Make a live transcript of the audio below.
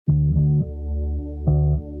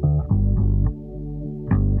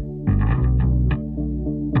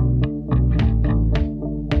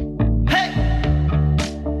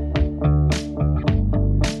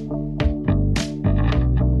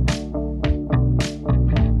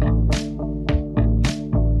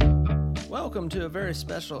Welcome to a very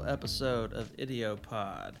special episode of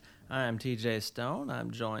Idiopod. I am TJ Stone.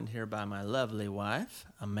 I'm joined here by my lovely wife,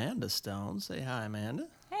 Amanda Stone. Say hi, Amanda.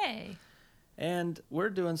 Hey. And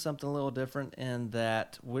we're doing something a little different in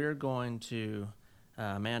that we're going to,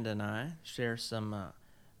 Amanda and I, share some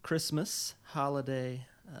Christmas holiday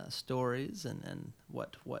stories and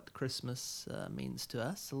what Christmas means to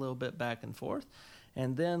us, a little bit back and forth.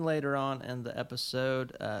 And then later on in the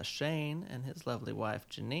episode, Shane and his lovely wife,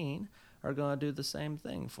 Jineen, are going to do the same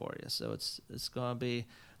thing for you. So it's going to be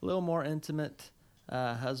a little more intimate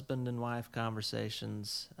husband and wife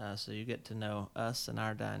conversations, so you get to know us and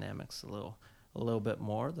our dynamics a little bit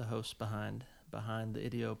more, the host behind the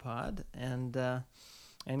Idiopod,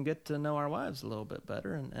 and get to know our wives a little bit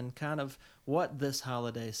better and kind of what this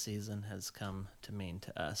holiday season has come to mean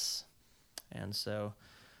to us. And so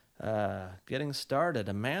getting started,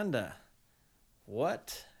 Amanda,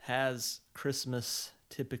 what has Christmas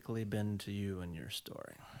typically been to you in your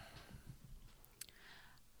story?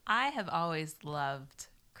 I have always loved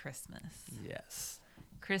Christmas. Yes.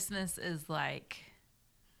 Christmas is like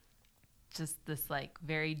just this like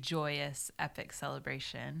very joyous, epic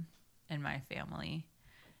celebration in my family.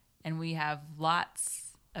 And we have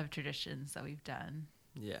lots of traditions that we've done.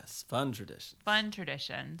 Yes, fun traditions.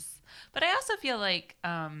 But I also feel like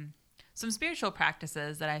some spiritual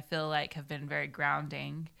practices that I feel like have been very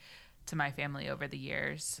grounding to my family over the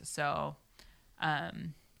years. So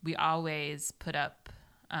we always put up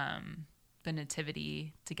the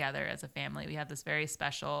nativity together as a family. We have this very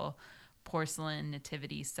special porcelain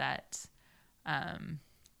nativity set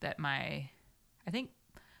that I think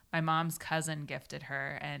my mom's cousin gifted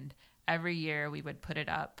her, and every year we would put it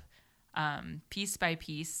up piece by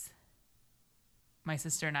piece. My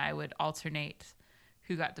sister and I would alternate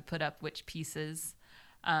who got to put up which pieces,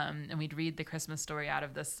 and we'd read the Christmas story out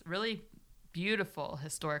of this really beautiful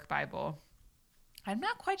historic Bible. I'm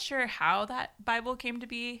not quite sure how that Bible came to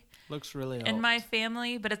be. Looks really old. In my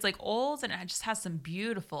family, but it's like old and it just has some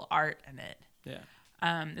beautiful art in it.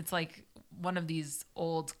 Yeah. It's like one of these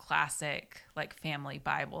old classic like family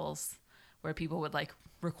Bibles where people would like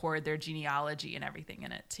record their genealogy and everything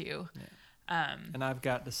in it too. Yeah. And I've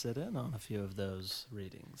got to sit in on a few of those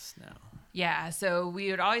readings now. Yeah, so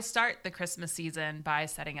we would always start the Christmas season by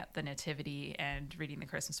setting up the nativity and reading the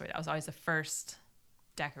Christmas story. That was always the first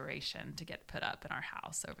decoration to get put up in our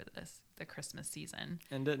house over the Christmas season.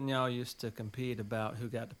 And didn't y'all used to compete about who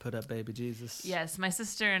got to put up baby Jesus? Yes, my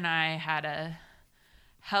sister and I had a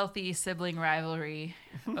healthy sibling rivalry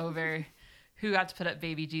over who got to put up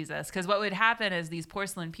baby Jesus. Because what would happen is these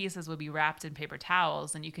porcelain pieces would be wrapped in paper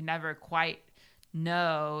towels, and you could never quite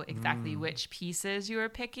know exactly which pieces you were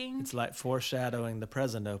picking. It's like foreshadowing the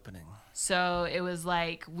present opening. So it was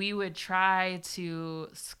like we would try to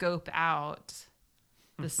scope out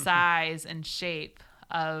the size and shape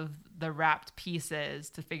of the wrapped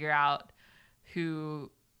pieces to figure out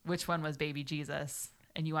which one was baby Jesus.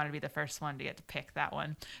 And you wanted to be the first one to get to pick that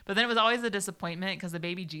one. But then it was always a disappointment because the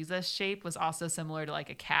baby Jesus shape was also similar to like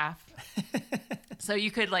a calf. So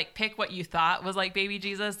you could like pick what you thought was like baby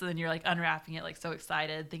Jesus, and then you're like unwrapping it like so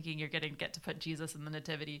excited, thinking you're going to get to put Jesus in the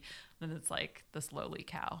nativity. Then it's like this lowly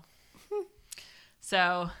cow.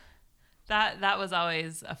 So that was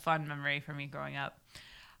always a fun memory for me growing up.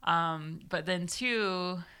 But then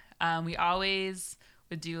too, we always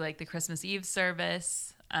would do like the Christmas Eve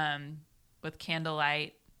service, with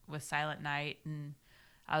candlelight, with Silent Night, and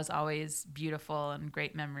I was always beautiful and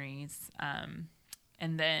great memories.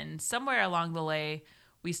 And then somewhere along the way,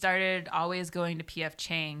 we started always going to P.F.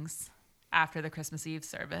 Chang's after the Christmas Eve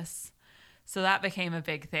service. So that became a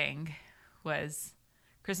big thing, was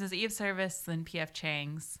Christmas Eve service, then P.F.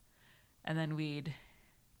 Chang's, and then we'd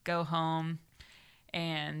go home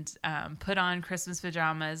and put on Christmas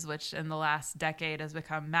pajamas, which in the last decade has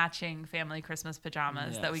become matching family Christmas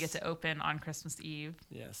pajamas that we get to open on Christmas Eve.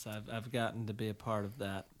 Yes, I've gotten to be a part of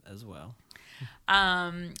that as well.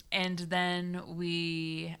 And then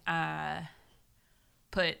we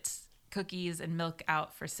put cookies and milk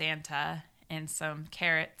out for Santa and some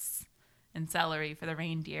carrots and celery for the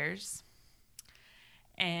reindeers.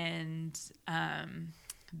 And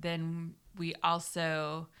then we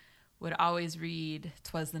also would always read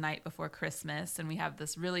 'Twas the Night Before Christmas, and we have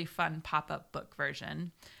this really fun pop-up book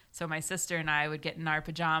version. So my sister and I would get in our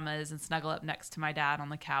pajamas and snuggle up next to my dad on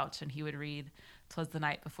the couch, and he would read 'Twas the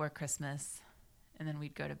Night Before Christmas, and then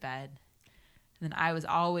we'd go to bed. And then I was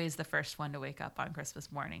always the first one to wake up on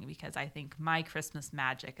Christmas morning because I think my Christmas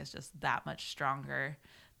magic is just that much stronger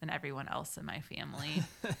than everyone else in my family.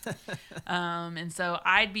 And so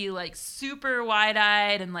I'd be like super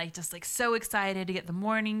wide-eyed and like just like so excited to get the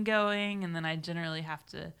morning going, and then I generally have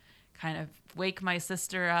to kind of wake my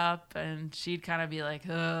sister up, and she'd kind of be like,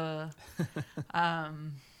 ugh.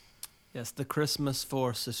 Yes, the Christmas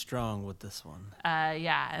force is strong with this one.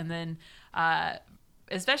 Yeah. And then,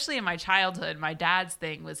 especially in my childhood, my dad's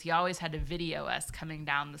thing was he always had to video us coming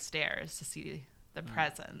down the stairs to see the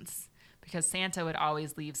presents, because Santa would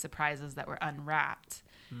always leave surprises that were unwrapped.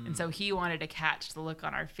 And so he wanted to catch the look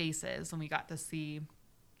on our faces when we got to see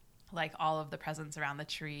like all of the presents around the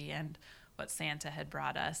tree and what Santa had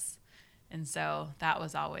brought us. And so that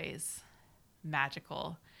was always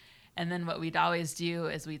magical. And then what we'd always do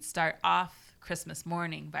is we'd start off Christmas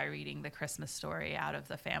morning by reading the Christmas story out of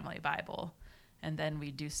the family Bible. And then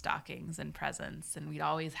we'd do stockings and presents. And we'd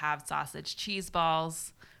always have sausage cheese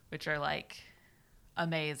balls, which are like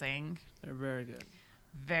amazing. They're very good.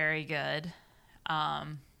 Very good.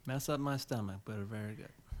 Mess up my stomach, but they're very good.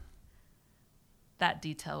 That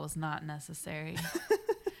detail was not necessary.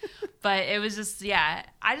 But it was just, yeah,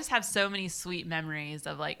 I just have so many sweet memories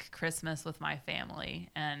of like Christmas with my family.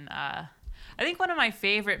 And I think one of my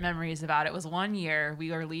favorite memories about it was one year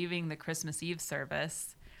we were leaving the Christmas Eve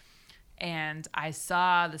service, and I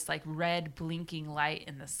saw this like red blinking light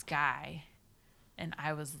in the sky. And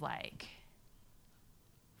I was like,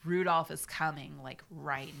 Rudolph is coming like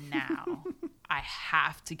right now. I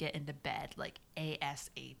have to get into bed like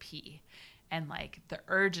ASAP. And like the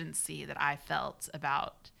urgency that I felt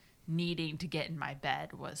about needing to get in my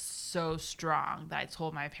bed was so strong that I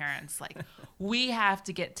told my parents, like, we have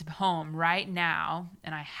to get to home right now,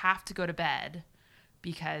 and I have to go to bed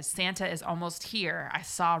because Santa is almost here. I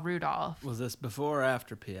saw Rudolph. Was this before or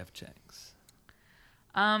after P.F. Chang's?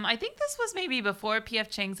 I think this was maybe before P.F.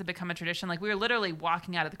 Chang's had become a tradition. Like, we were literally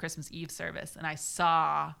walking out of the Christmas Eve service, and I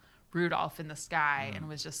saw Rudolph in the sky and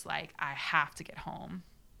was just like, I have to get home.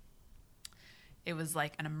 It was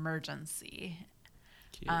like an emergency.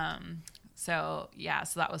 Cute. So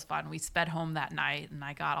that was fun. We sped home that night, and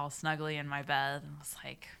I got all snuggly in my bed and was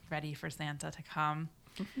like ready for Santa to come.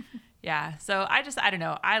 Yeah. So I don't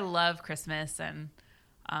know. I love Christmas, and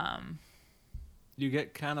you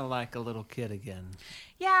get kind of like a little kid again.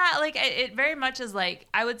 Yeah, like it very much is like,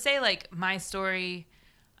 I would say like my story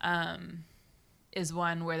is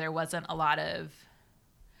one where there wasn't a lot of,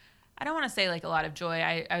 I don't want to say like a lot of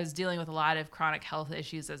joy. I was dealing with a lot of chronic health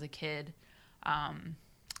issues as a kid.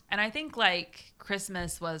 And I think like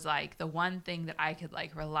Christmas was like the one thing that I could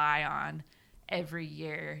like rely on every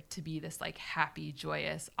year to be this like happy,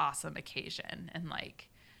 joyous, awesome occasion. And like,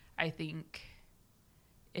 I think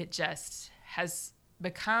it just has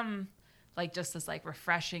become like just this like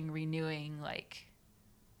refreshing, renewing, like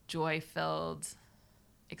joy-filled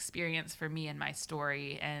experience for me and my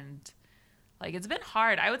story. And like, it's been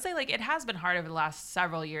hard. I would say like it has been hard over the last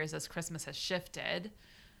several years as Christmas has shifted,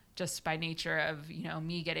 just by nature of, you know,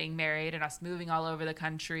 me getting married and us moving all over the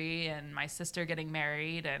country, and my sister getting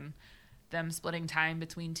married and them splitting time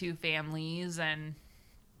between two families. And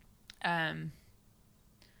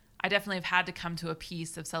I definitely have had to come to a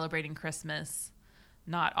piece of celebrating Christmas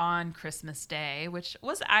not on Christmas Day, which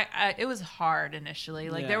was it was hard initially.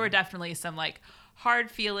 Like there were definitely some like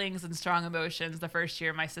hard feelings and strong emotions. The first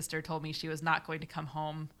year my sister told me she was not going to come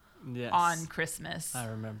home on Christmas. I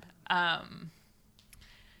remember.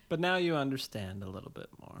 But now you understand a little bit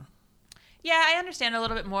more. Yeah, I understand a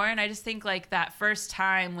little bit more. And I just think like that first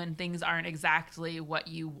time when things aren't exactly what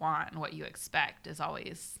you want and what you expect is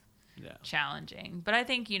always challenging. But I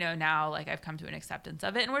think, you know, now like I've come to an acceptance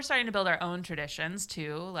of it, and we're starting to build our own traditions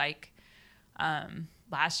too. Like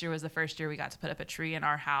last year was the first year we got to put up a tree in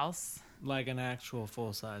our house. Like an actual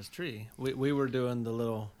full-size tree. We were doing the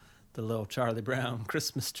little Charlie Brown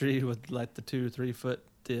Christmas tree with like the 2-3 foot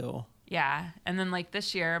deal. Yeah. And then like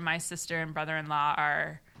this year, my sister and brother-in-law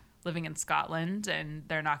are living in Scotland, and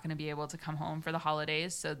they're not going to be able to come home for the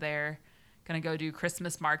holidays. So they're going to go do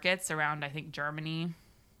Christmas markets around, I think, Germany,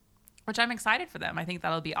 which I'm excited for them. I think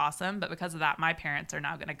that'll be awesome. But because of that, my parents are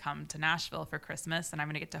now going to come to Nashville for Christmas, and I'm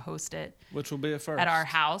going to get to host it. Which will be a first. At our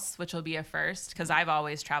house, which will be a first, because I've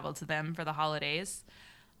always traveled to them for the holidays.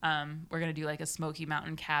 We're going to do like a Smoky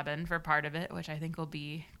Mountain cabin for part of it, which I think will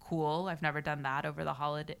be cool. I've never done that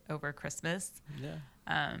over Christmas.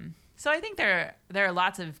 Yeah. So I think there are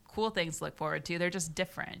lots of cool things to look forward to. They're just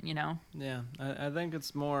different, you know? Yeah. I think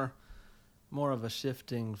it's more of a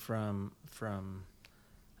shifting from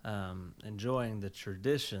enjoying the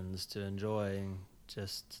traditions to enjoying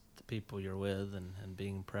just the people you're with and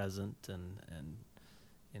being present and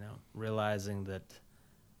you know, realizing that,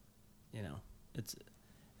 you know,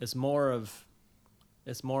 it's more of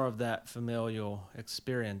that familial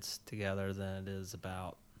experience together than it is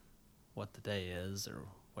about what the day is or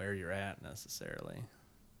where you're at necessarily.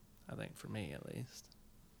 I think for me at least.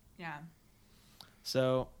 Yeah.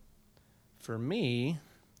 So for me,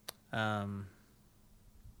 I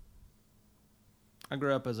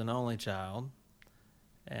grew up as an only child,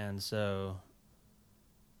 and so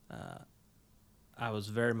I was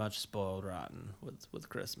very much spoiled rotten with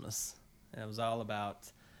Christmas. And it was all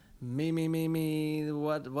about me, me, me, me.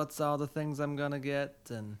 What's all the things I'm gonna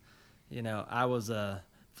get? And I was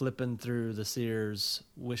flipping through the Sears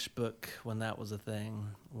wish book when that was a thing.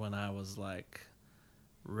 When I was like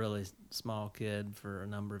really small kid for a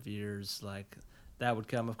number of years, like that would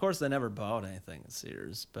come. Of course, they never bought anything at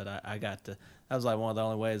Sears, but I got to. That was like one of the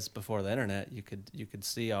only ways before the internet you could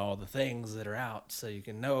see all the things that are out, so you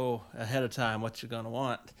can know ahead of time what you're gonna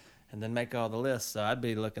want, and then make all the lists. So I'd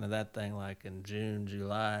be looking at that thing like in June,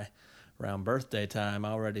 July, around birthday time,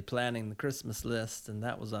 already planning the Christmas list, and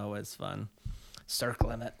that was always fun,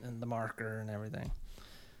 circling it in the marker and everything.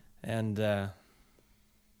 And so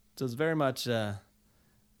it's very much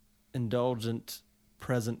indulgent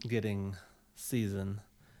present getting season.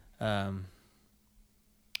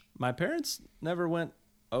 My parents never went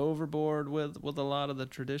overboard with a lot of the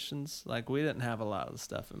traditions. Like, we didn't have a lot of the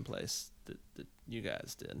stuff in place that you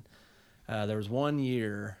guys did. There was one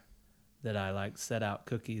year that I like set out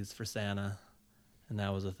cookies for Santa, and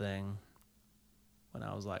that was a thing when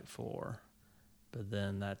I was like 4. But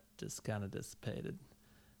then that just kind of dissipated.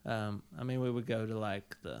 I mean, we would go to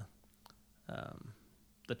like the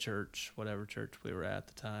church, whatever church we were at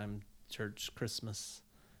the time, church Christmas.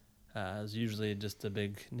 It was usually just a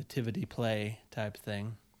big nativity play type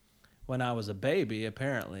thing. When I was a baby,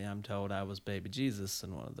 apparently, I'm told I was baby Jesus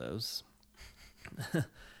in one of those.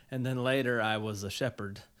 And then later I was a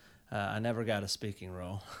shepherd. I never got a speaking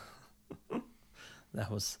role. That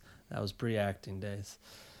was pre-acting days.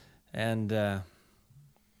 And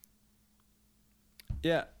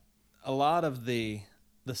yeah, a lot of the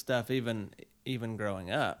stuff, even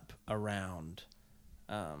growing up around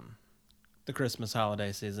the Christmas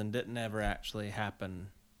holiday season, didn't ever actually happen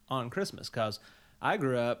on Christmas, because I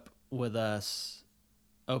grew up with us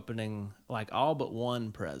opening like all but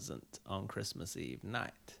one present on Christmas Eve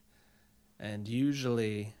night. And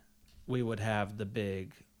usually we would have the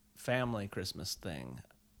big family Christmas thing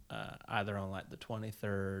either on like the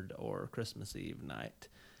 23rd or Christmas Eve night.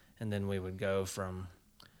 And then we would go from,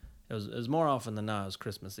 it was more often than not, it was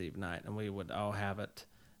Christmas Eve night, and we would all have it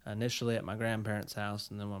initially at my grandparents' house,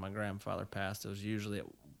 and then when my grandfather passed, it was usually at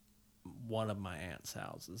one of my aunt's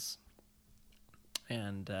houses.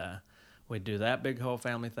 And we'd do that big whole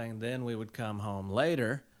family thing. Then we would come home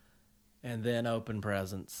later and then open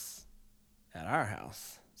presents at our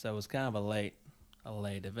house. So it was kind of a late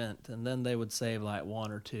event. And then they would save like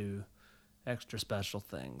 1 or 2 extra special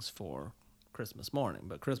things for Christmas morning.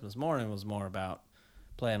 But Christmas morning was more about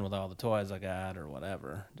playing with all the toys I got or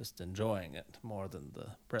whatever, just enjoying it more than the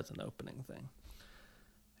present opening thing.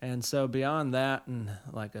 And so beyond that and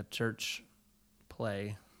like a church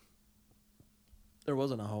play, there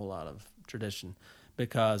wasn't a whole lot of tradition,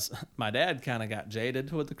 because my dad kind of got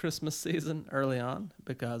jaded with the Christmas season early on,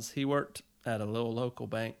 because he worked at a little local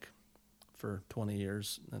bank for 20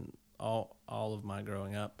 years and all of my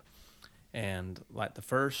growing up. And like the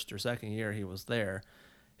first or second year he was there,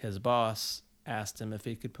 his boss asked him if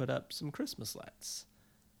he could put up some Christmas lights.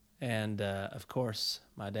 And of course,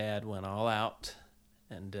 my dad went all out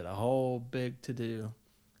and did a whole big to-do.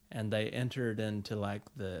 And they entered into like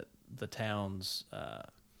the town's,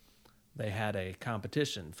 they had a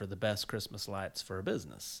competition for the best Christmas lights for a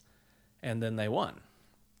business. And then they won.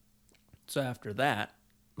 So after that,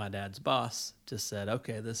 my dad's boss just said,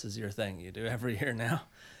 okay, this is your thing. You do every year now.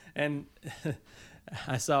 And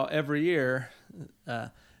I saw every year,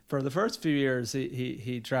 for the first few years,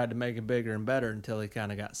 he tried to make it bigger and better until he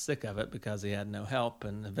kind of got sick of it because he had no help.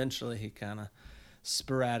 And eventually he kind of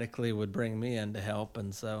sporadically would bring me in to help.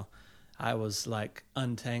 And so I was like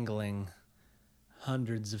untangling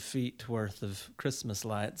hundreds of feet worth of Christmas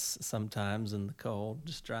lights sometimes in the cold,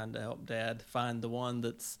 just trying to help Dad find the one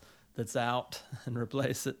that's out and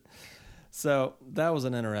replace it. So that was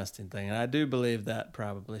an interesting thing. And I do believe that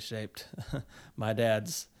probably shaped my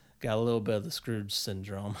dad's got a little bit of the Scrooge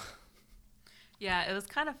syndrome. Yeah, it was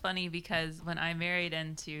kind of funny because when I married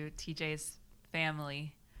into TJ's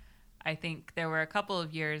family, I think there were a couple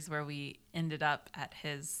of years where we ended up at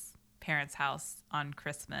his parents' house on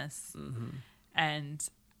Christmas. Mm-hmm. And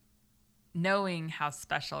knowing how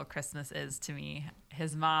special Christmas is to me,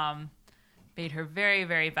 his mom made her very,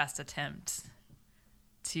 very best attempt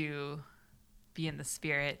to be in the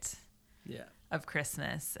spirit of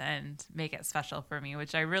Christmas and make it special for me,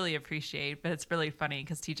 which I really appreciate. But it's really funny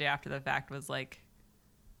because TJ after the fact was like,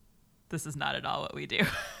 this is not at all what we do.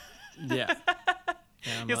 Yeah.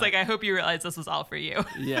 And I'm He was like, I hope you realize this was all for you.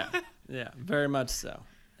 yeah, very much so.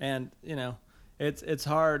 And it's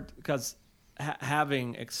hard because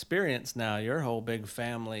having experienced now your whole big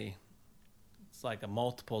family, it's like a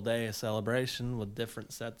multiple day celebration with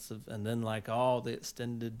different sets of, and then like all the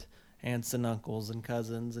extended aunts and uncles and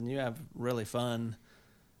cousins, and you have really fun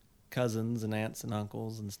cousins and aunts and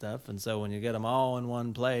uncles and stuff. And so when you get them all in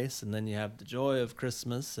one place, and then you have the joy of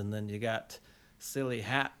Christmas, and then you got silly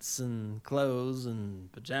hats and clothes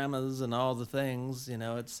and pajamas and all the things,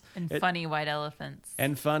 Funny white elephants.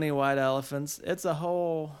 And funny white elephants. It's a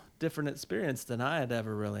whole different experience than I had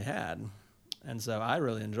ever really had. And so I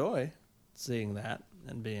really enjoy seeing that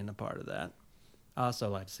and being a part of that. I also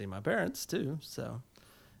like to see my parents too. So,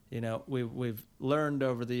 we've learned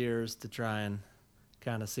over the years to try and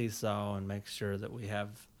kind of seesaw and make sure that we have.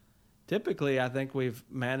 Typically, I think we've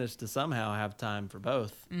managed to somehow have time for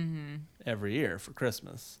both every year for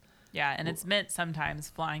Christmas. Yeah, and it's meant sometimes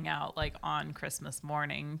flying out like on Christmas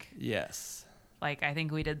morning. Yes. Like I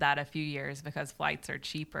think we did that a few years because flights are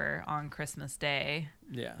cheaper on Christmas Day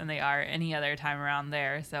than they are any other time around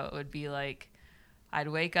there. So it would be like I'd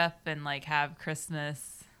wake up and like have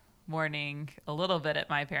Christmas morning a little bit at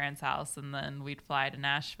my parents' house, and then we'd fly to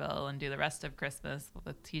Nashville and do the rest of Christmas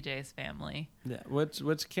with TJ's family. Yeah,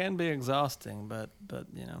 which can be exhausting, but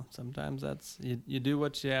sometimes that's you do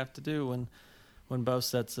what you have to do when both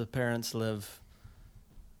sets of parents live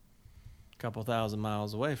a couple thousand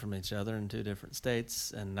miles away from each other in two different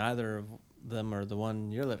states, and neither of them are the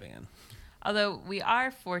one you're living in. Although we are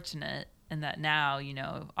fortunate in that now,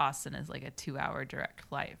 Austin is like a 2-hour direct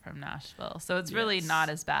flight from Nashville. So it's really not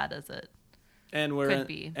as bad as it could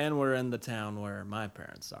be. And we're in the town where my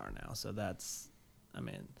parents are now. So that's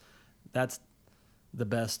the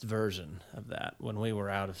best version of that. When we were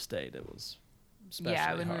out of state, it was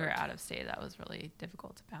especially hard. We were out of state, that was really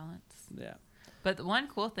difficult to balance. Yeah. But the one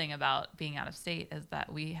cool thing about being out of state is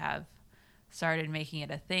that we have started making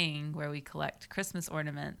it a thing where we collect Christmas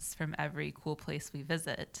ornaments from every cool place we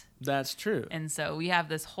visit. That's true. And so we have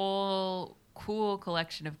this whole cool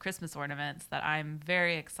collection of Christmas ornaments that I'm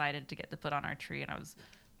very excited to get to put on our tree. And I was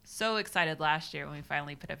so excited last year when we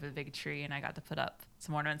finally put up a big tree and I got to put up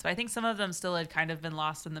some ornaments. But I think some of them still had kind of been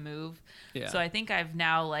lost in the move. Yeah. So I think I've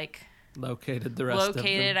now located the rest of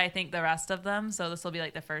them. I think the rest of them. So this will be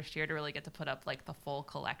like the first year to really get to put up like the full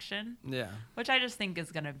collection. Yeah. Which I just think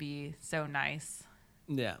is going to be so nice.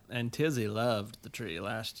 Yeah. And Tizzy loved the tree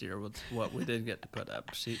last year with what we did get to put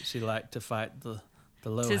up. She liked to fight the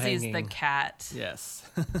low hanging. Tizzy's the cat. Yes.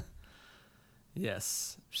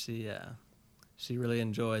 Yes. She really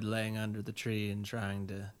enjoyed laying under the tree and trying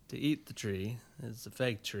to eat the tree. It's a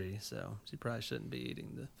fake tree, so she probably shouldn't be eating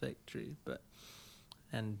the fake tree,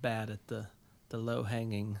 and bad at the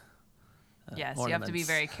low-hanging yes, ornaments. You have to be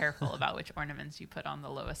very careful about which ornaments you put on the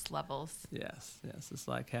lowest levels. Yes. It's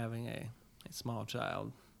like having a small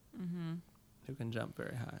child who can jump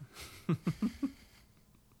very high.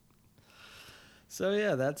 So,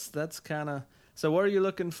 yeah, that's kind of... So what are you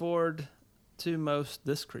looking forward to most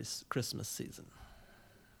this Christmas season?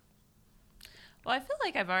 Well, I feel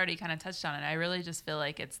like I've already kind of touched on it. I really just feel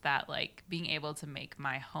like it's that, like, being able to make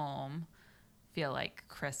my home feel like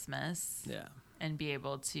Christmas. Yeah. And be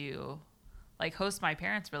able to like host my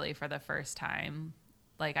parents really for the first time.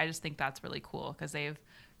 Like I just think that's really cool because they've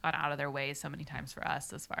gone out of their way so many times for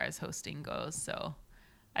us as far as hosting goes. So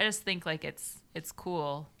I just think like it's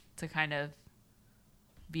cool to kind of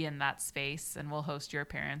be in that space, and we'll host your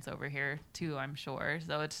parents over here too, I'm sure.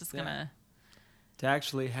 So it's just gonna to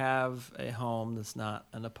actually have a home that's not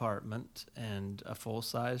an apartment and a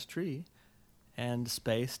full-size tree. And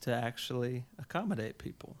space to actually accommodate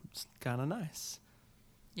people. It's kind of nice.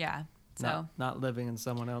 Yeah. So not living in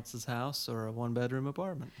someone else's house or a one-bedroom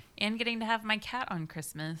apartment. And getting to have my cat on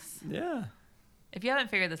Christmas. Yeah. If you haven't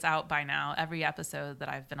figured this out by now, every episode that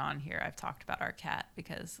I've been on here, I've talked about our cat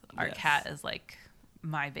because our cat is like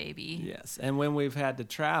my baby. Yes. And when we've had to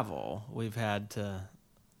travel, we've had to,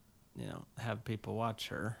 have people watch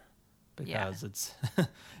her because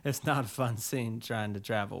it's not a fun scene trying to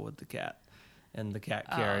travel with the cat. And the cat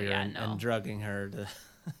carrier and drugging her to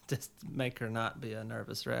just make her not be a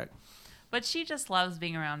nervous wreck. But she just loves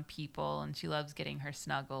being around people, and she loves getting her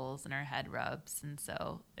snuggles and her head rubs. And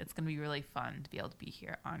so it's going to be really fun to be able to be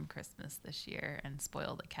here on Christmas this year and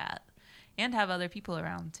spoil the cat and have other people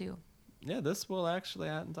around too. Yeah, this will actually,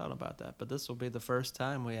 I hadn't thought about that, but this will be the first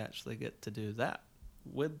time we actually get to do that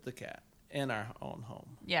with the cat in our own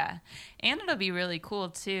home. Yeah. And it'll be really cool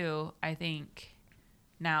too, I think,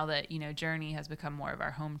 now that, Journey has become more of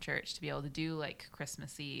our home church, to be able to do like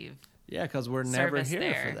Christmas Eve. Yeah, because we're never here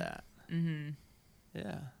there. for that. Mm-hmm.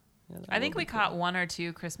 Yeah. Yeah, that I think will we be caught cool. one or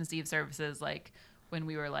two Christmas Eve services, like when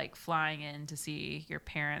we were like flying in to see your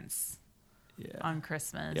parents on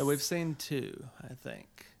Christmas. Yeah, we've seen 2, I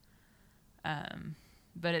think.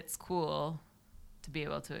 But it's cool to be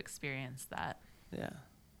able to experience that. Yeah.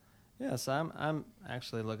 Yeah, so I'm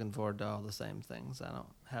actually looking forward to all the same things. I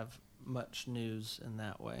don't have much news in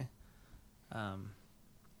that way.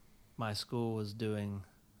 My school was doing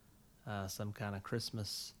some kind of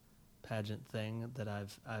Christmas pageant thing that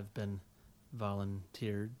I've been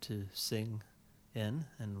volunteered to sing in,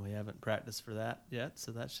 and we haven't practiced for that yet,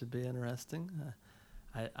 so that should be interesting.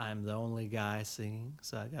 I'm the only guy singing,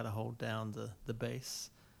 so I got to hold down the bass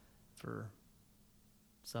for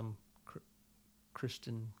some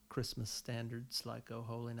Christian Christmas standards like "Oh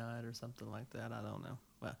Holy Night" or something like that. I don't know.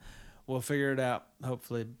 Well, we'll figure it out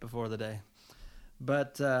hopefully before the day.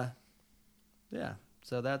 But yeah,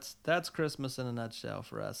 so that's Christmas in a nutshell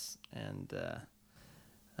for us. And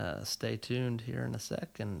stay tuned here in a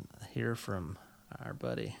sec and hear from our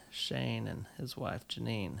buddy Shane and his wife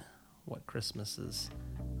Jineen what Christmas is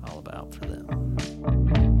all about for them.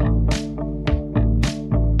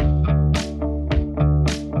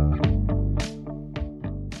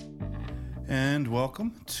 And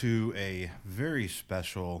welcome to a very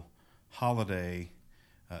special holiday,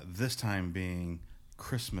 this time being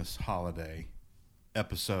Christmas holiday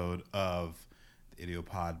episode of the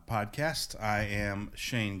Idiopod podcast. I am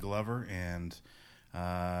Shane Glover, and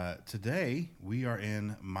today we are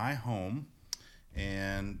in my home,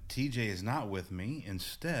 and TJ is not with me.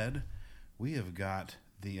 Instead, we have got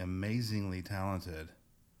the amazingly talented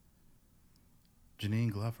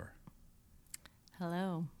Jineen Glover.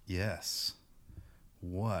 Hello. Yes.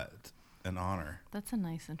 What an honor. That's a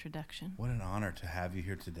nice introduction. What an honor to have you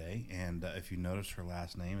here today. And if you notice, her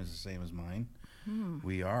last name is the same as mine.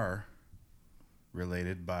 We are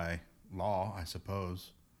related by law, I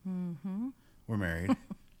suppose. Mm-hmm. We're married.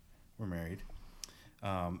 We're married.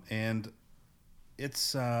 And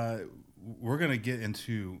it's we're going to get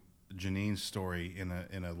into Jineen's story in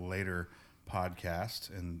a later podcast,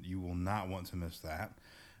 and you will not want to miss that.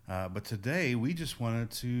 But today we just wanted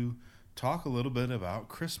to talk a little bit about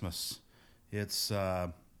Christmas. It's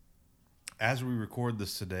as we record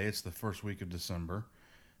this today, it's the first week of December.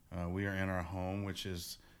 We are in our home, which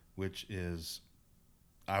is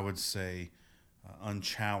I would say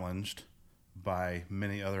unchallenged by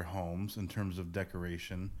many other homes in terms of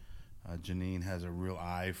decoration. Jineen has a real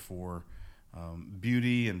eye for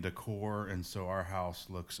beauty and decor, and so our house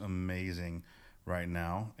looks amazing right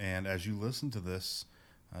now. And as you listen to this,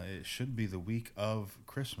 it should be the week of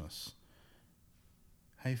Christmas.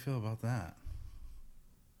 How you feel about that?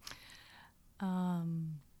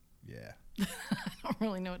 Yeah. I don't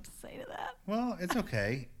really know what to say to that. Well, it's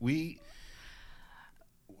okay.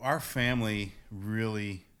 Our family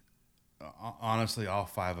really, honestly, all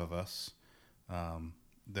 5 of us,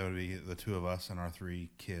 that would be the 2 of us and our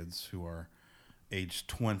 3 kids who are age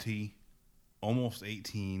 20, almost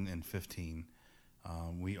 18, and 15.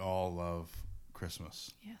 We all love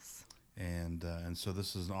Christmas. Yes. And so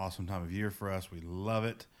this is an awesome time of year for us. We love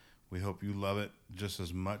it. We hope you love it just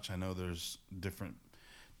as much. I know there's different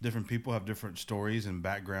people have different stories and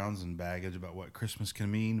backgrounds and baggage about what Christmas can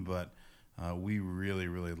mean, but we really,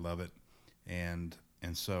 really love it. And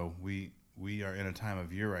so we are in a time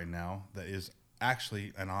of year right now that is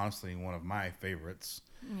actually and honestly one of my favorites.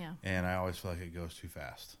 Yeah. And I always feel like it goes too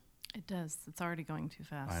fast. It does. It's already going too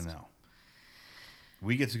fast. I know.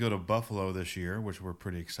 We get to go to Buffalo this year, which we're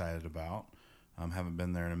pretty excited about. Haven't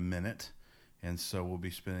been there in a minute, and so we'll be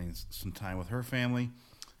spending some time with her family.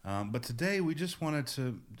 But today we just wanted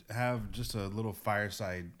to have just a little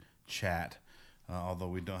fireside chat, although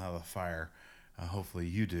we don't have a fire. Hopefully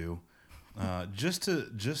you do. Just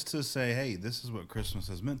to say, hey, this is what Christmas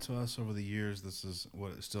has meant to us over the years. This is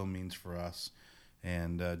what it still means for us,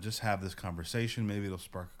 and just have this conversation. Maybe it'll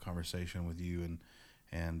spark a conversation with you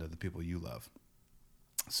and the people you love.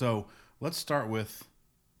 So let's start with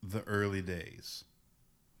the early days.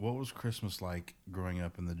 What was Christmas like growing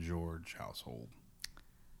up in the George household?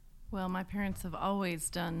 Well, my parents have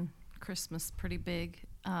always done Christmas pretty big,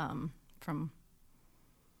 from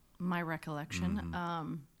my recollection.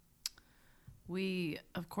 Mm-hmm. We,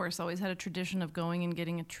 of course, always had a tradition of going and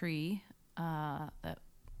getting a tree.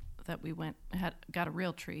 That we got a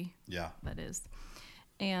real tree. Yeah. That is,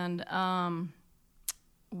 and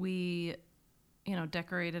we,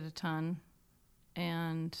 decorated a ton,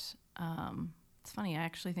 and it's funny. I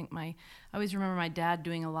actually think I always remember my dad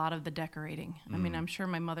doing a lot of the decorating. I mean, I'm sure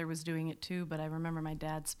my mother was doing it too, but I remember my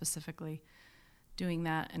dad specifically doing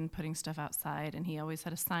that and putting stuff outside. And he always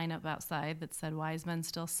had a sign up outside that said "Wise men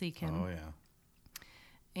still seek him." Oh yeah.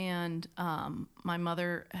 And my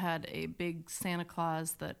mother had a big Santa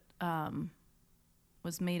Claus that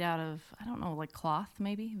was made out of, I don't know, like cloth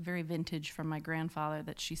maybe, very vintage from my grandfather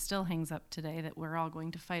that she still hangs up today that we're all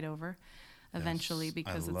going to fight over eventually Yes,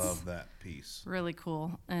 because I it's love that piece. really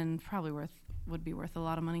cool and probably would be worth a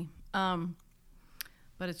lot of money.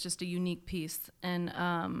 But it's just a unique piece. And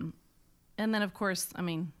then, of course, I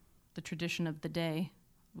mean, the tradition of the day,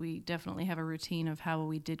 we definitely have a routine of how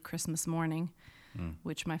we did Christmas morning,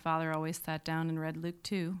 which my father always sat down and read Luke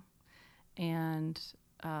 2. And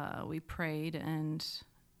we prayed and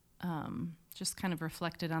just kind of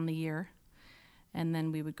reflected on the year. And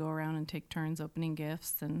then we would go around and take turns opening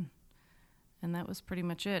gifts, and that was pretty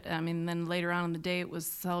much it. I mean, then later on in the day, it was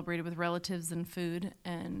celebrated with relatives and food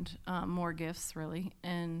and more gifts, really.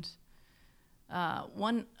 And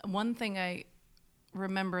one thing I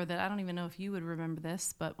remember that I don't even know if you would remember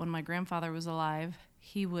this, but when my grandfather was alive,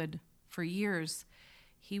 he would, for years,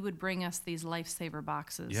 he would bring us these Lifesaver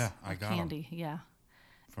boxes I of got 'em. candy. Yeah.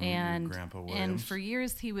 From your Grandpa Williams. And for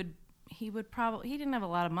years he would probably, he didn't have a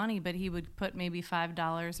lot of money, but he would put maybe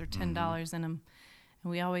 $5 or $10 in them.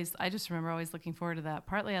 And I just remember always looking forward to that.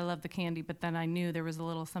 Partly I loved the candy, but then I knew there was a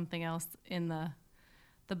little something else in the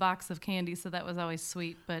box of candy, so that was always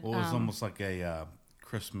sweet. But Well, it was almost like a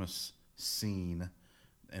Christmas scene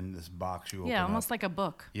in this box you open up. almost like a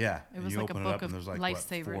book. Yeah. It was you like a open book it up of and there's like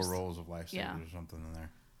Lifesavers. 4 rolls of Lifesavers Yeah. or something in there.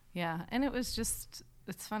 Yeah, and it was just,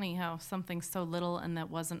 it's funny how something so little and that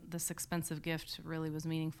wasn't this expensive gift really was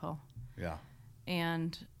meaningful. Yeah.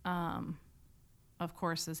 And, of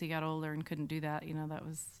course, as he got older and couldn't do that, that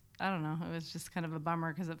was, I don't know, it was just kind of a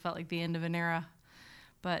bummer because it felt like the end of an era.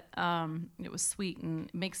 But it was sweet, and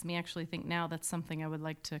it makes me actually think now that's something I would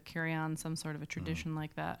like to carry on, some sort of a tradition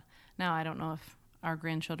like that. Now, I don't know if our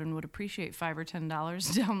grandchildren would appreciate $5 or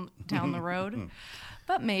 $10 down the road,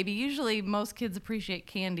 but maybe. Usually, most kids appreciate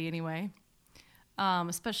candy anyway,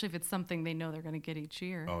 especially if it's something they know they're going to get each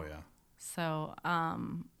year. Oh, yeah. So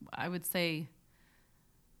I would say,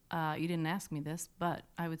 you didn't ask me this, but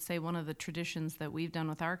I would say one of the traditions that we've done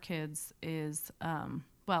with our kids is,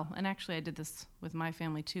 and actually I did this with my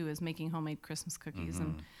family too, is making homemade Christmas cookies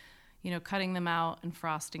and, cutting them out and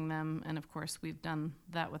frosting them. And of course we've done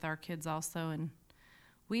that with our kids also. And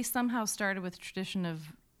we somehow started with the tradition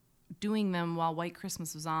of doing them while White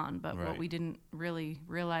Christmas was on, but Right. what we didn't really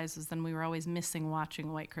realize is then we were always missing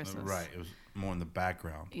watching White Christmas. Right. It was more in the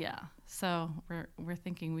background. Yeah, so we're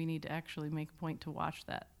thinking we need to actually make a point to watch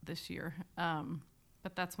that this year.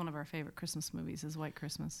 But that's one of our favorite Christmas movies is White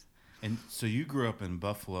Christmas. And so you grew up in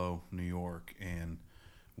Buffalo, New York, and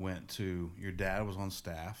your dad was on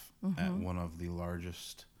staff at one of the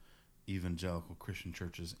largest evangelical Christian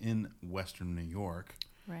churches in Western New York.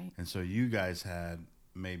 Right. And so you guys had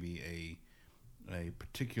maybe a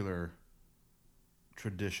particular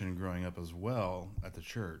tradition growing up as well at the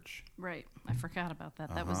church. Right. I forgot about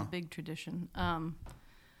that. That was a big tradition.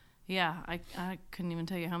 Yeah, I couldn't even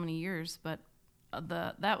tell you how many years, but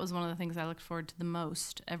that was one of the things I looked forward to the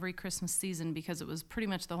most every Christmas season because it was pretty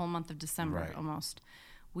much the whole month of December Right. almost.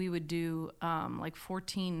 We would do like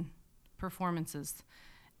 14 performances,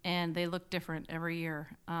 and they looked different every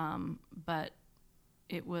year. But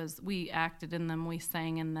we acted in them, we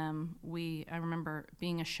sang in them. I remember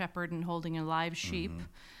being a shepherd and holding a live sheep.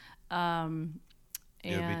 It would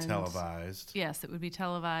be televised. Yes, it would be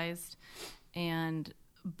televised.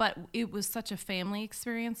 But it was such a family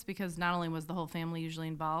experience because not only was the whole family usually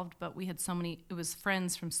involved, but we had it was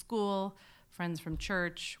friends from school, friends from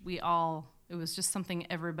church. It was just something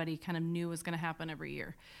everybody kind of knew was going to happen every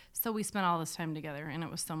year. So we spent all this time together, and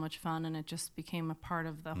it was so much fun, and it just became a part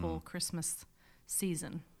of the whole Christmas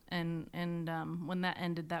season. And when that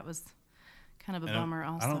ended, that was kind of a bummer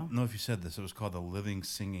also. I don't know if you said this. It was called the Living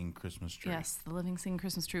Singing Christmas Tree. Yes, the Living Singing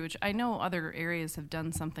Christmas Tree, which I know other areas have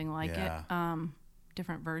done something like it,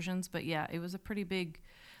 different versions. But yeah, it was a pretty big,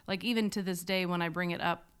 like even to this day when I bring it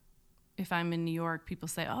up, if I'm in New York, people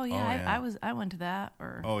say, "Oh yeah, I went to that."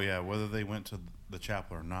 Or oh yeah, whether they went to the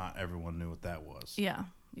chapel or not, everyone knew what that was. Yeah,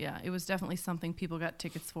 it was definitely something people got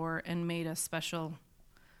tickets for and made a special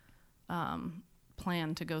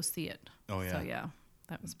plan to go see it. Oh yeah. So yeah,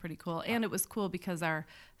 that was pretty cool. And it was cool because our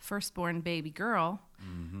firstborn baby girl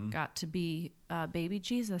got to be baby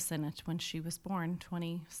Jesus in it when she was born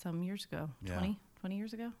 20-some years ago. Yeah. 20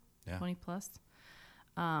 years ago? Yeah. 20 plus.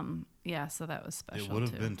 Yeah, so that was special It would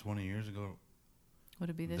have too. been 20 years ago.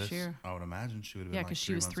 Would it be this year? I would imagine she would have been Yeah, like because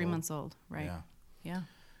she was 3 old. months old, right? Yeah. Yeah.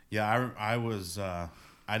 Yeah, I was.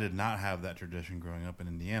 I did not have that tradition growing up in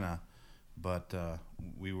Indiana, but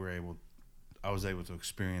I was able to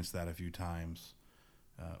experience that a few times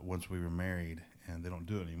once we were married, and they don't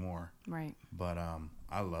do it anymore. Right. But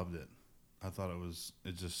I loved it. I thought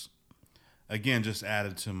it just again just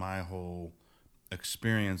added to my whole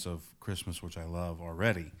experience of Christmas, which I love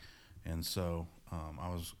already, and so I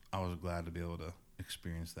was glad to be able to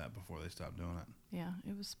experience that before they stopped doing it. Yeah,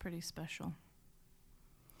 it was pretty special.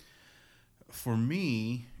 For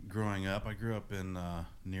me, growing up, I grew up in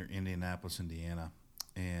near Indianapolis, Indiana,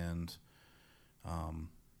 and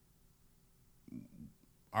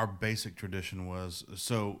our basic tradition was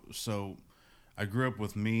so I grew up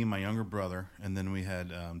with me, my younger brother, and then we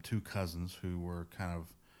had two cousins who were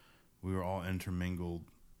we were all intermingled,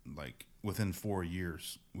 like within 4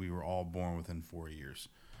 years. We were all born within 4 years.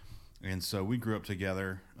 And so we grew up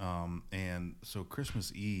together. And so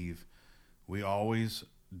Christmas Eve, we always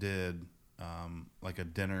did like a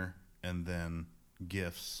dinner and then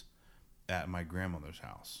gifts at my grandmother's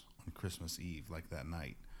house on Christmas Eve, like that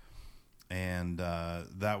night. And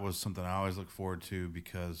that was something I always looked forward to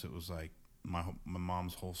because it was like my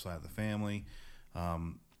mom's whole side of the family.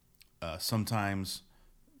 Sometimes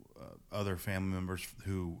other family members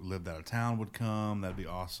who lived out of town would come. That'd be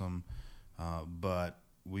awesome. But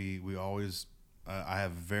we always, I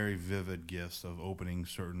have very vivid gifts of opening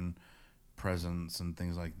certain presents and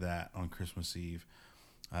things like that on Christmas Eve.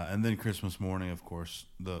 And then Christmas morning, of course,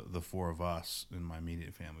 the four of us in my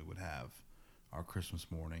immediate family would have our Christmas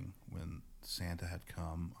morning when Santa had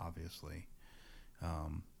come, obviously.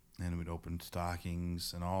 And we'd open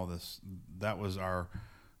stockings and all this. That was our,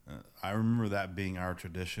 I remember that being our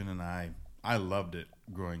tradition, and I loved it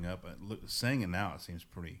growing up. Saying it now, it seems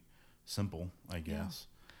pretty simple, I guess.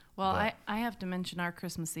 Well, I have to mention our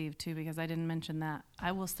Christmas Eve, too, because I didn't mention that.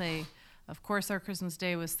 I will say, of course, our Christmas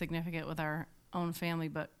Day was significant with our own family,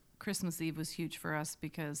 but Christmas Eve was huge for us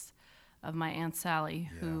because of my Aunt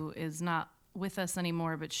Sally, who is not with us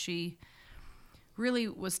anymore, but she really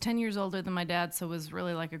was 10 years older than my dad, so was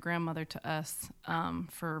really like a grandmother to us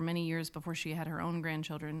for many years before she had her own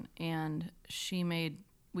grandchildren. And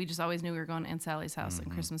we just always knew we were going to Aunt Sally's house on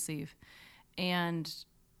Christmas Eve. And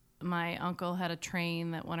my uncle had a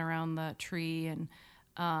train that went around the tree, and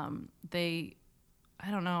I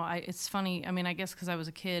don't know, it's funny, I mean, I guess because I was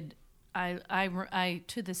a kid, I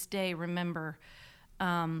to this day remember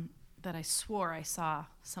that I swore I saw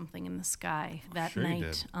something in the sky that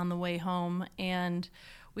night on the way home. And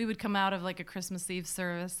we would come out of like a Christmas Eve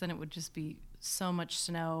service, and it would just be so much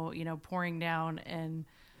snow, pouring down, and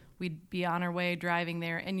we'd be on our way driving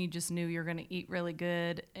there, and you just knew you were going to eat really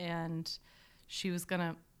good, and she was going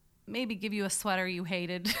to maybe give you a sweater you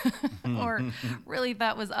hated or really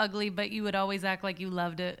thought was ugly, but you would always act like you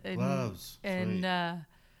loved it.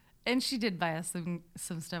 And she did buy us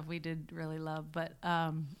some stuff we did really love, but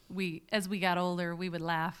as we got older, we would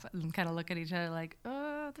laugh and kind of look at each other like,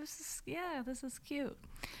 oh, this is cute.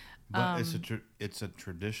 But it's a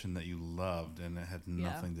tradition that you loved, and it had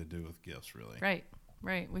nothing to do with gifts, really.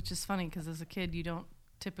 Right, which is funny because as a kid, you don't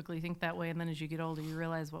typically think that way, and then as you get older, you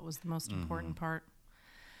realize what was the most important part.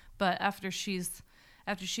 But after she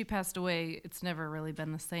passed away, it's never really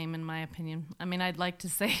been the same, in my opinion. I mean, I'd like to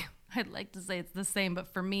say it's the same, but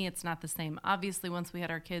for me, it's not the same. Obviously, once we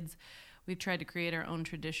had our kids, we've tried to create our own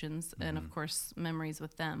traditions and, of course, memories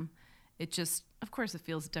with them. It just, of course, it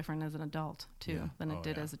feels different as an adult, too, than it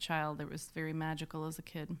did as a child. It was very magical as a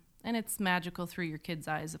kid. And it's magical through your kids'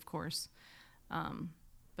 eyes, of course.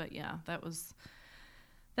 But, yeah,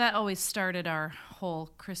 that always started our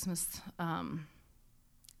whole Christmas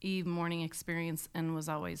Eve morning experience and was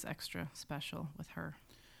always extra special with her.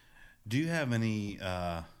 Do you have any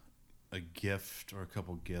a gift or a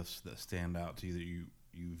couple gifts that stand out to you that you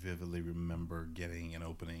vividly remember getting and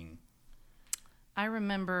opening? I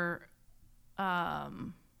remember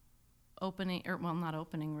opening, or well, not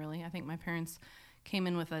opening really. I think my parents came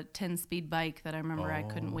in with a 10-speed bike that I remember I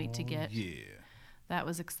couldn't wait to get. Yeah. That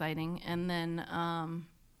was exciting. And then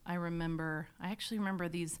I actually remember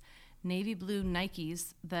these navy blue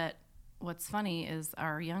Nikes that, what's funny is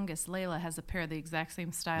our youngest, Layla, has a pair of the exact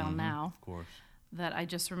same style now. Of course. That I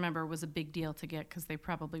just remember was a big deal to get because they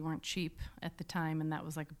probably weren't cheap at the time, and that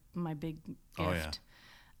was like my big gift.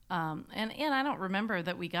 Oh, yeah. And I don't remember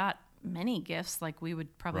that we got many gifts like we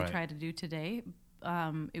would probably try to do today.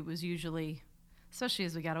 It was usually, especially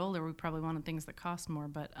as we got older, we probably wanted things that cost more.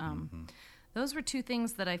 But those were two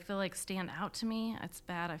things that I feel like stand out to me. It's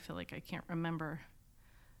bad. I feel like I can't remember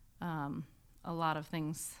a lot of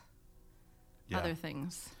things, other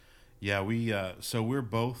things. Yeah, so we're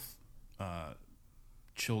both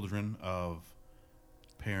children of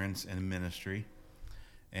parents in ministry,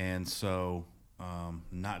 and so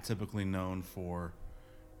not typically known for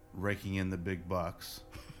raking in the big bucks.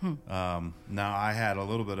 Now I had a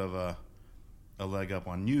little bit of a leg up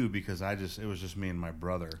on you because it was just me and my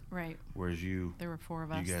brother. Right. Whereas there were 4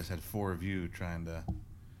 of us. You guys had 4 of you trying to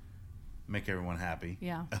make everyone happy.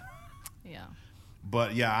 Yeah. Yeah.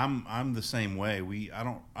 But yeah, I'm the same way. I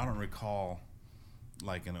don't recall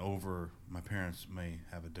like my parents may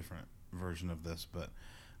have a different version of this, but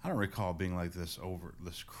I don't recall being like this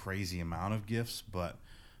crazy amount of gifts. But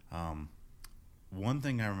one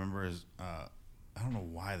thing I remember is I don't know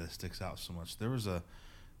why this sticks out so much. There was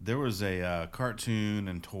a cartoon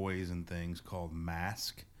and toys and things called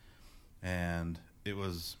Mask, and it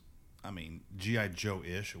was, I mean, G.I.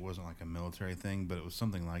 Joe-ish. It wasn't like a military thing, but it was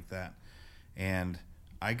something like that. And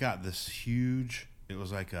I got this huge. It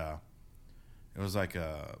was like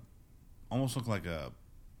almost looked like a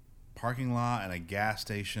parking lot and a gas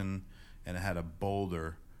station, and it had a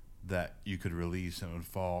boulder that you could release and it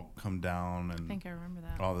would come down, and I think I remember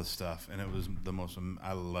that. All this stuff, and it was the most.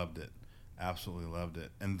 I loved it, absolutely loved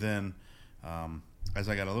it. And then, as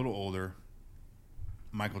I got a little older,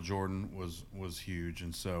 Michael Jordan was huge,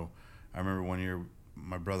 and so I remember one year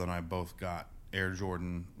my brother and I both got Air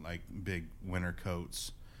Jordan like big winter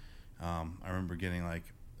coats. I remember getting like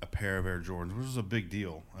a pair of Air Jordans, which was a big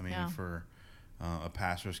deal. I mean, for a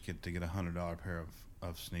pastor's kid to get $100 pair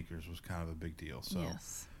of sneakers was kind of a big deal. So.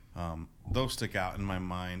 Yes. Those stick out in my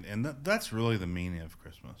mind, and that's really the meaning of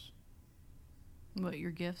Christmas. What,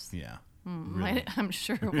 your gifts? Yeah. Really, I'm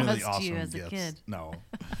sure it really was awesome to you as gifts. a kid. No,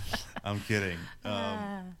 I'm kidding.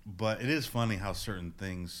 But it is funny how certain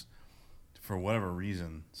things, for whatever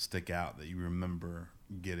reason, stick out that you remember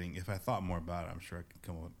getting. If I thought more about it, I'm sure I could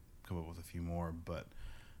come up with a few more. But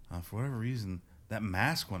for whatever reason, that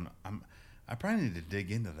mask one, I probably need to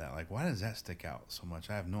dig into that. Like, why does that stick out so much?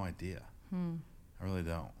 I have no idea. I really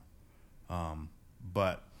don't.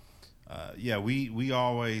 But we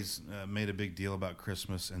always made a big deal about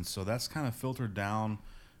Christmas, and so that's kind of filtered down.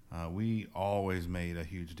 We always made a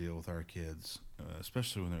huge deal with our kids,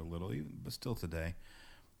 especially when they're little, but still today,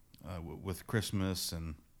 with Christmas.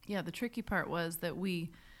 And yeah, the tricky part was that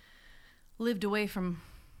we lived away from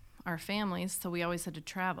our families, so we always had to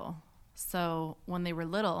travel. So when they were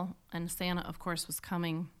little, and Santa, of course, was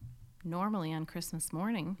coming normally on Christmas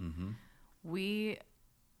morning, we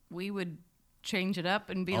would change it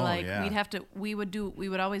up and be we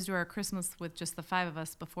would always do our Christmas with just the 5 of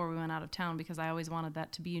us before we went out of town, because I always wanted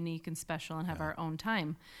that to be unique and special and have our own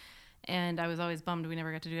time. And I was always bummed we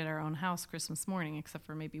never got to do it at our own house Christmas morning, except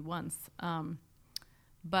for maybe once.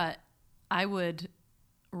 But I would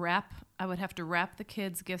have to wrap the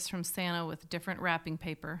kids' gifts from Santa with different wrapping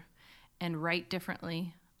paper and write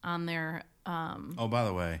differently on their by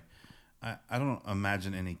the way, I don't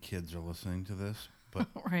imagine any kids are listening to this, but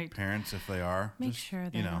right. Parents, if they are, make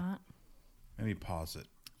sure they're not. Maybe pause it.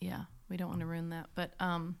 Yeah, we don't want to ruin that. But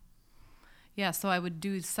so I would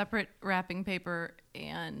do separate wrapping paper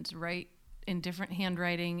and write in different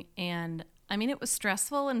handwriting. And I mean, it was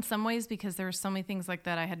stressful in some ways because there were so many things like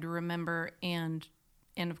that I had to remember. And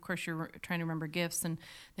of course, you're trying to remember gifts, and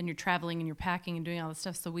then you're traveling and you're packing and doing all this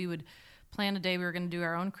stuff. So we would plan a day we were going to do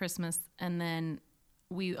our own Christmas, and then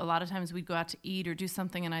a lot of times we'd go out to eat or do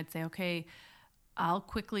something, and I'd say, okay, I'll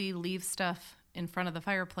quickly leave stuff in front of the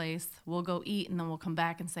fireplace. We'll go eat, and then we'll come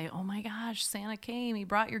back and say, oh my gosh, Santa came. He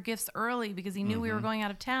brought your gifts early because he knew we were going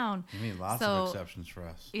out of town. You mean lots of exceptions for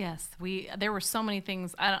us. Yes, there were so many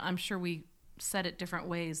things. I'm sure we said it different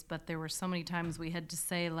ways, but there were so many times we had to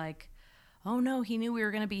say like, oh no, he knew we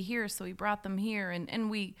were going to be here, so he brought them here. And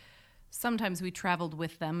sometimes we traveled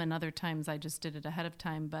with them, and other times I just did it ahead of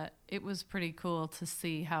time. But it was pretty cool to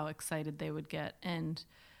see how excited they would get. And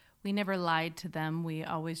we never lied to them. We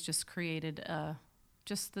always just created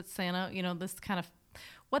just that Santa, this kind of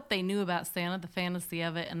what they knew about Santa, the fantasy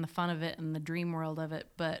of it and the fun of it and the dream world of it.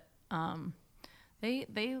 But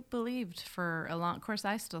they believed for a long. Of course,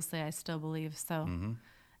 I still believe. So,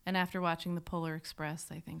 and after watching the Polar Express,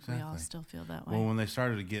 I think we all still feel that way. Well, when they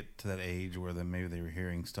started to get to that age where maybe they were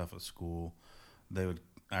hearing stuff at school,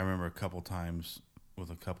 I remember a couple times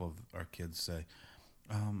with a couple of our kids say,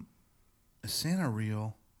 "Is Santa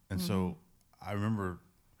real?" And so I remember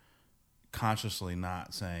consciously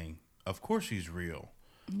not saying, "Of course he's real."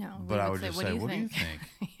 No, but I would just say, "What do you think?"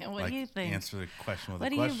 What do you think? Answer the question with a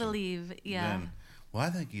question. What do you believe? Yeah. Then, well, I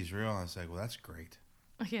think he's real. And I say, "Well, that's great."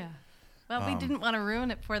 Yeah. Well, we didn't want to ruin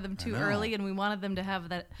it for them too early, and we wanted them to have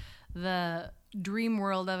the dream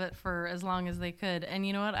world of it for as long as they could. And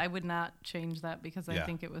you know what? I would not change that because I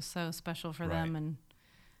think it was so special for them,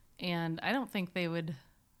 and I don't think they would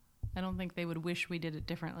wish we did it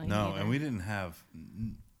differently. No, either. and we didn't have.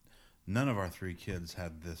 None of our 3 kids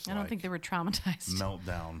had this. I don't think they were traumatized.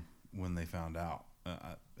 Meltdown when they found out.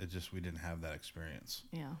 We didn't have that experience.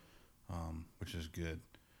 Yeah. which is good.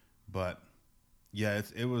 But yeah,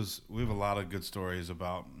 we have a lot of good stories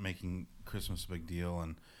about making Christmas a big deal,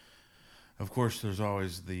 and of course, there's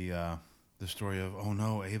always the story of, oh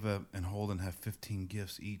no, Ava and Holden have 15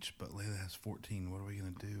 gifts each, but Layla has 14. What are we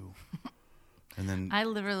gonna do? And then I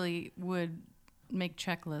literally would make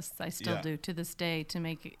checklists. I still do to this day to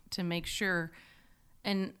make sure,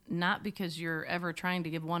 and not because you're ever trying to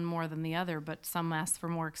give one more than the other, but some ask for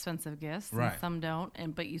more expensive gifts Right. and some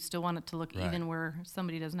don't, but you still want it to look Right. even where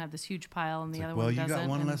somebody doesn't have this huge pile and it's the like, other well, one you doesn't. got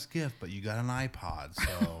one and- less gift, but you got an iPod,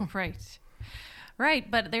 so Right,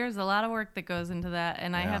 but there's a lot of work that goes into that,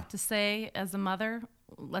 and I Yeah. have to say, as a mother,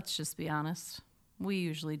 let's just be honest, we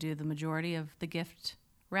usually do the majority of the gift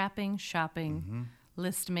wrapping, shopping,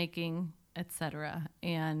 list making, etc.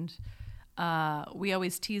 And we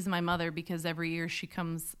always tease my mother because every year she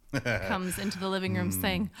comes into the living room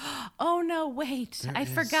saying, "Oh no, wait, I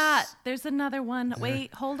forgot. There's another one.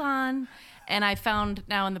 Wait, hold on." And I found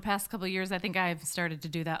now in the past couple of years, I think I've started to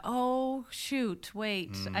do that. Oh shoot,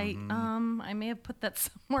 wait, I may have put that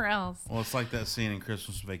somewhere else. Well, it's like that scene in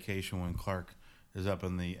Christmas Vacation when Clark is up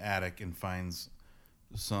in the attic and finds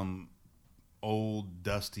some old,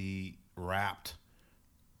 dusty, wrapped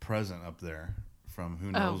present up there from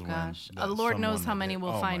who knows Oh when. gosh, that Lord knows someone how had many hit.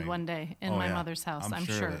 we'll Oh, find my- one day in oh, my yeah. mother's house. I'm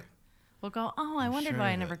sure. sure. That, We'll go, oh, I wondered sure why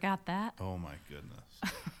I that- never got that. oh my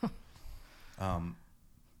goodness.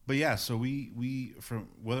 But yeah, so we from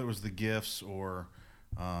whether it was the gifts or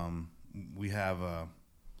we have a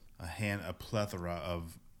plethora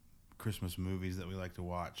of Christmas movies that we like to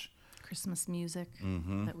watch. Christmas music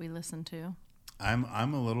Mm-hmm. that we listen to. I'm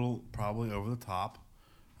a little probably over the top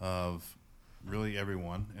of really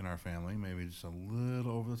everyone in our family, maybe just a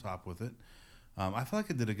little over the top with it. I feel like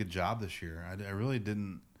I did a good job this year. I really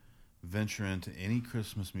didn't venture into any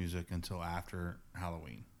Christmas music until after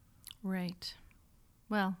Halloween. Right.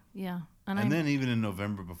 Well, yeah. And then even in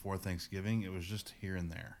November before Thanksgiving, it was just here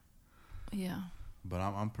and there. Yeah. But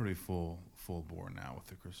I'm pretty full bore now with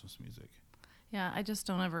the Christmas music. Yeah, I just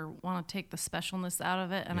don't ever want to take the specialness out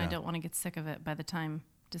of it, and I Yeah. don't want to get sick of it by the time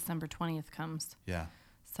December 20th comes. Yeah.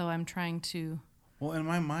 So I'm trying to, Well, in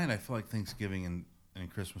my mind, I feel like Thanksgiving and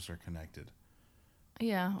Christmas are connected.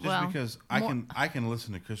 yeah, Just well. because I can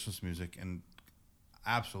listen to Christmas music and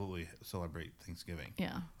absolutely celebrate Thanksgiving.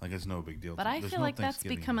 Yeah. Like it's no big deal. But I There's feel no like that's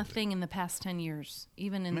Thanksgiving become a music. thing in the past 10 years,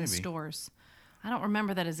 even in Maybe. the stores. I don't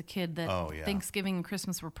remember that as a kid that Oh, yeah. Thanksgiving and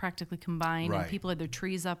Christmas were practically combined Right. and people had their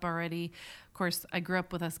trees up already. Of course, I grew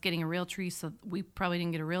up with us getting a real tree, so we probably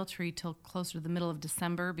didn't get a real tree till closer to the middle of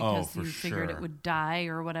December because for you figured sure. it would die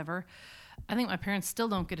or whatever. I think my parents still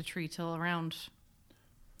don't get a tree till around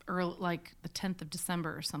early, like the 10th of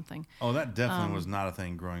December or something. Oh, that definitely was not a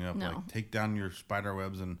thing growing up. no. Like take down your spider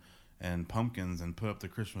webs and pumpkins and put up the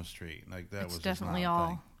Christmas tree. Like that It's was definitely just not a all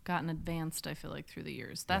thing. gotten advanced, I feel like, through the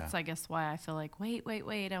years. That's, Yeah. I guess, why I feel like, wait,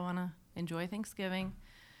 I want to enjoy Thanksgiving,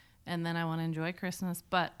 and then I want to enjoy Christmas,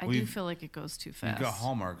 but I do We've- feel like it goes too You've fast. got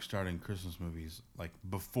Hallmark starting Christmas movies like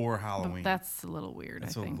before Halloween. But that's a little weird,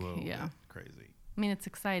 That's I think. a little Yeah. bit crazy. I mean, it's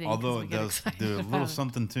exciting. 'cause Although we it get does excited do a about little it.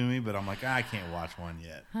 something to me, but I'm like, I can't watch one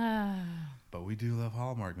yet. But we do love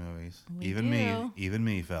Hallmark movies. We Even do.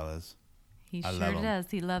 me, fellas. He I sure love 'em.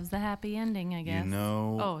 does. He loves the happy ending, I guess. You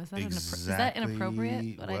know. Oh, is that exactly, is that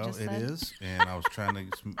inappropriate? What well, I just it said? is, and I was trying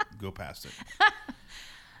to go past it.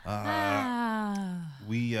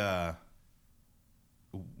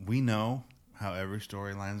 We know how every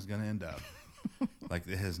storyline is going to end up. Like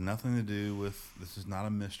it has nothing to do with. This is not a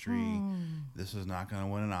mystery. This is not going to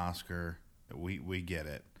win an Oscar. We get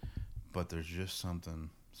it, but there's just something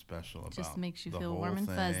special about. Just makes you the feel whole warm and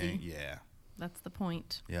fuzzy. thing. Yeah. That's the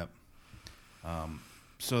point. Yep.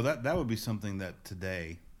 So that would be something that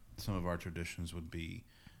today some of our traditions would be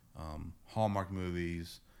Hallmark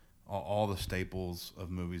movies, all the staples of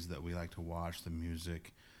movies that we like to watch, the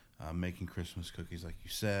music, making Christmas cookies like you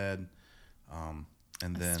said,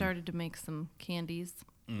 and I then started to make some candies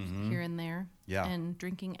Mhm. here and there. Yeah. And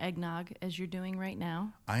drinking eggnog as you're doing right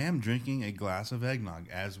now. I am drinking a glass of eggnog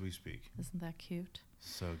as we speak. Isn't that cute?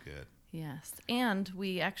 So good. Yes. And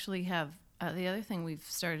we actually have the other thing we've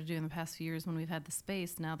started to do in the past few years when we've had the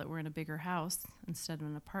space, now that we're in a bigger house instead of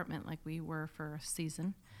an apartment like we were for a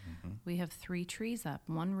season, we have 3 trees up,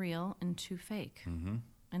 1 real and 2 fake. Mm-hmm.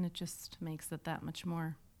 And it just makes it that much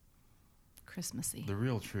more Christmassy. The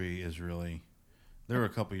real tree is really. There were a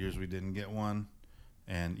couple years we didn't get one,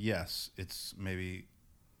 and yes, it's maybe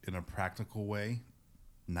in a practical way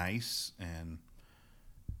nice and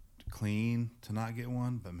clean to not get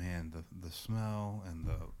one, but man, the smell and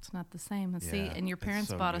the It's not the same. See, Yeah, and your it's parents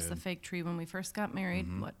so bought us a good. fake tree when we first got married,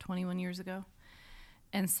 Mhm. 21 years ago?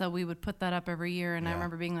 And so we would put that up every year. And I Yeah.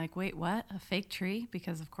 remember being like, wait, what? A fake tree?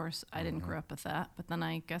 Because, of course, I didn't grow up with that. But then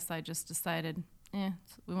I guess I just decided,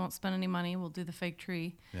 we won't spend any money. We'll do the fake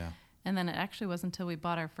tree. Yeah. And then it actually wasn't until we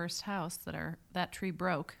bought our first house that tree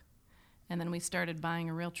broke. And then we started buying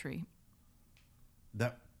a real tree.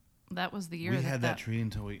 That was the year we had that tree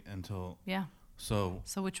until yeah. So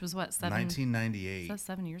Which was what, 1998 is that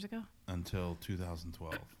 7 years ago? until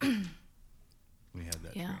 2012. We had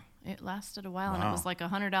that Yeah. tree. It lasted a while, and it Wow. was like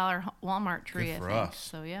 $100 Walmart tree, Good for I think. us.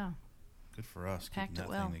 So, yeah. Good for us Packed keeping it that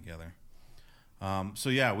well. thing together. So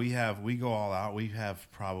yeah, we go all out. We have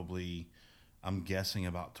probably, I'm guessing,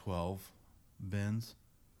 about 12 bins,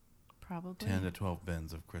 Probably. 10 to 12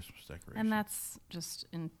 bins of Christmas decorations. And that's just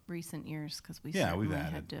in recent years because we Yeah, certainly we've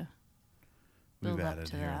added. had to We've build up added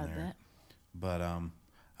to here that and a there. bit. But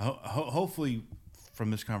hopefully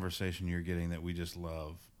from this conversation you're getting that we just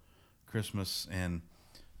love Christmas, and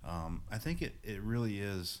I think it really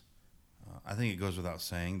is. I think it goes without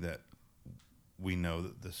saying that we know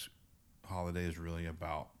that this holiday is really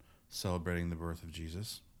about celebrating the birth of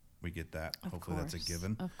Jesus. We get that. Of Hopefully course. that's a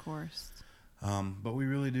given. Of course. But we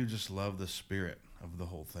really do just love the spirit of the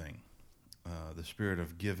whole thing. The spirit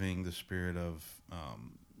of giving, the spirit of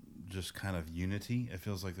just kind of unity. It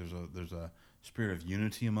feels like there's a spirit of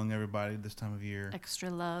unity among everybody this time of year. Extra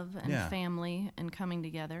love and Yeah. family and coming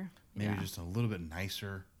together. Maybe yeah. just a little bit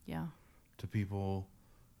nicer Yeah. to people.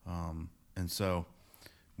 And so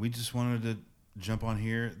we just wanted to jump on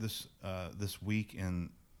here this week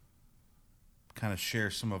and kind of share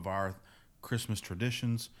some of our Christmas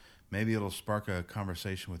traditions. Maybe it'll spark a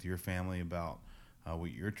conversation with your family about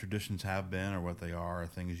what your traditions have been or what they are, or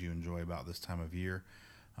things you enjoy about this time of year.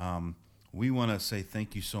 We want to say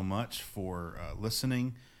thank you so much for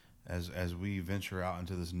listening as we venture out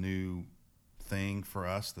into this new thing for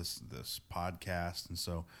us, this podcast. And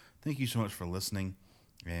so thank you so much for listening.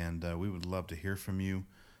 And we would love to hear from you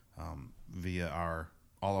via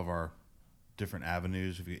all of our different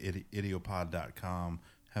avenues. Via idiopod.com.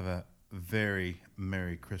 Have a very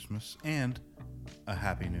Merry Christmas and a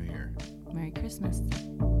Happy New Year. Merry Christmas.